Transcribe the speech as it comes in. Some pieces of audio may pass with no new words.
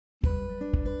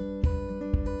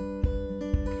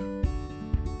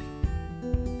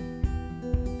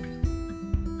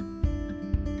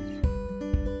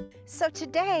So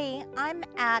today I'm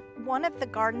at one of the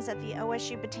gardens at the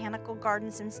OSU Botanical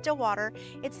Gardens in Stillwater.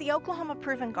 It's the Oklahoma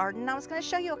Proven Garden. I was going to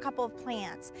show you a couple of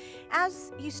plants.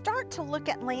 As you start to look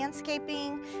at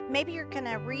landscaping, maybe you're going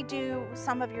to redo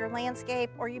some of your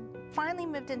landscape, or you finally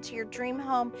moved into your dream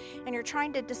home and you're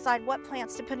trying to decide what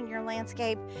plants to put in your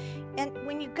landscape. And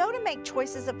when you go to make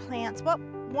choices of plants,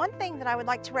 one thing that I would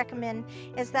like to recommend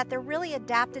is that they're really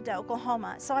adapted to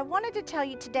Oklahoma. So I wanted to tell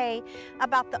you today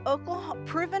about the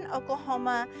Proven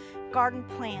Oklahoma garden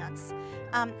plants.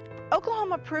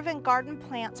 Oklahoma Proven garden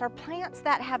plants are plants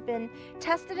that have been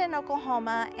tested in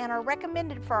Oklahoma and are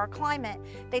recommended for our climate.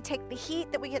 They take the heat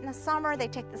that we get in the summer, they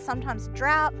take the sometimes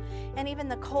drought, and even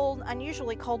the cold,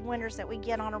 unusually cold winters that we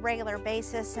get on a regular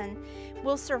basis, and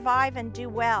will survive and do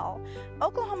well.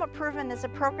 Oklahoma Proven is a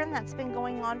program that's been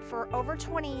going on for over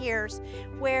 20 years,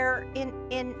 where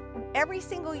in every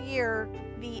single year,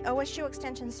 the OSU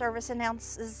Extension Service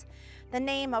announces the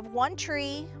name of one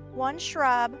tree, one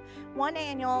shrub, one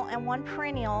annual, and one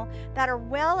perennial that are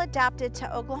well adapted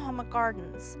to Oklahoma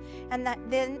gardens. And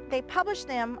then they publish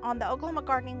them on the Oklahoma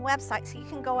Gardening website, so you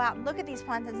can go out and look at these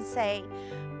plants and say,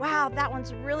 wow, that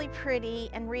one's really pretty,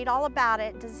 and read all about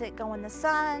it. Does it go in the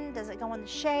sun? Does it go in the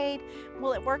shade?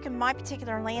 Will it work in my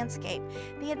particular landscape?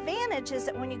 The advantage is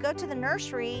that when you go to the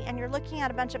nursery and you're looking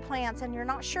at a bunch of plants and you're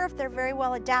not sure if they're very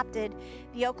well adapted,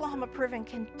 the Oklahoma Proven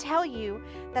can tell you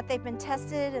that they've been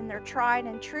tested and they're tried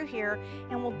and true here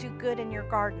and will do good in your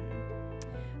garden.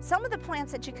 Some of the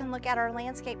plants that you can look at are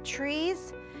landscape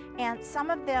trees, and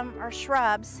some of them are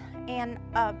shrubs, and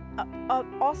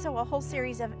also a whole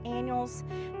series of annuals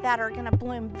that are going to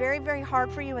bloom very, very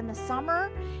hard for you in the summer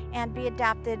and be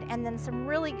adapted, and then some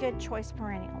really good choice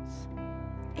perennials.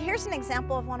 Here's an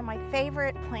example of one of my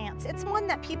favorite plants. It's one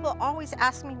that people always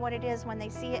ask me what it is when they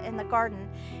see it in the garden.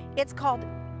 It's called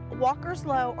Walker's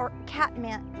Low, or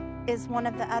catmint is one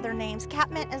of the other names.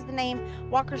 Catmint is the name,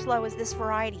 Walker's Low is this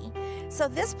variety. So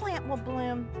this plant will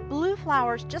bloom blue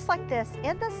flowers just like this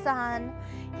in the sun,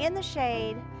 in the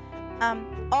shade,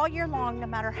 all year long, no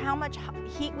matter how much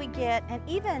heat we get, and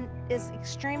even is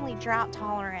extremely drought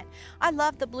tolerant. I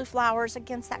love the blue flowers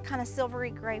against that kind of silvery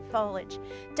gray foliage.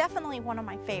 Definitely one of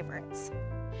my favorites.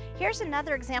 Here's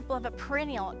another example of a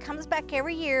perennial. It comes back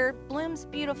every year, blooms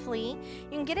beautifully.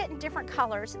 You can get it in different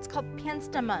colors. It's called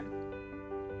penstemon.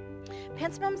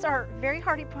 Penstemons are very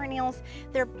hardy perennials.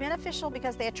 They're beneficial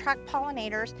because they attract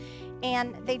pollinators,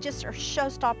 and they just are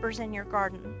showstoppers in your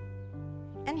garden.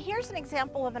 And here's an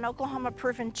example of an Oklahoma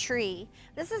Proven tree.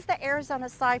 This is the Arizona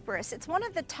cypress. It's one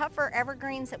of the tougher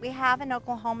evergreens that we have in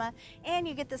Oklahoma, and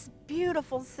you get this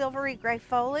beautiful silvery gray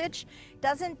foliage.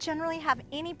 Doesn't generally have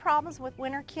any problems with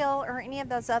winter kill or any of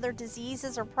those other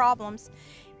diseases or problems,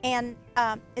 and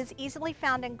is easily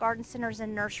found in garden centers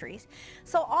and nurseries.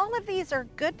 So all of these are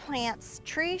good plants,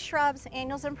 trees, shrubs,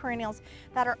 annuals, and perennials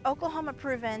that are Oklahoma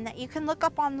Proven, that you can look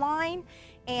up online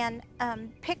and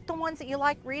pick the ones that you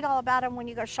like, read all about them when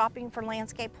you go shopping for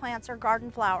landscape plants or garden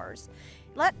flowers.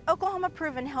 Let Oklahoma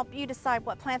Proven help you decide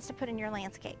what plants to put in your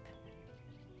landscape.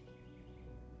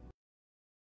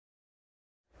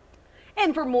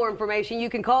 And for more information, you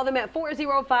can call them at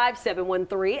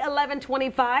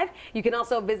 405-713-1125. You can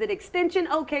also visit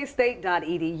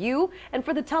extensionokstate.edu. And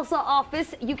for the Tulsa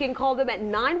office, you can call them at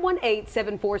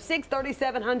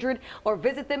 918-746-3700 or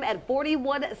visit them at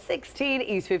 4116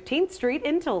 East 15th Street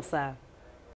in Tulsa.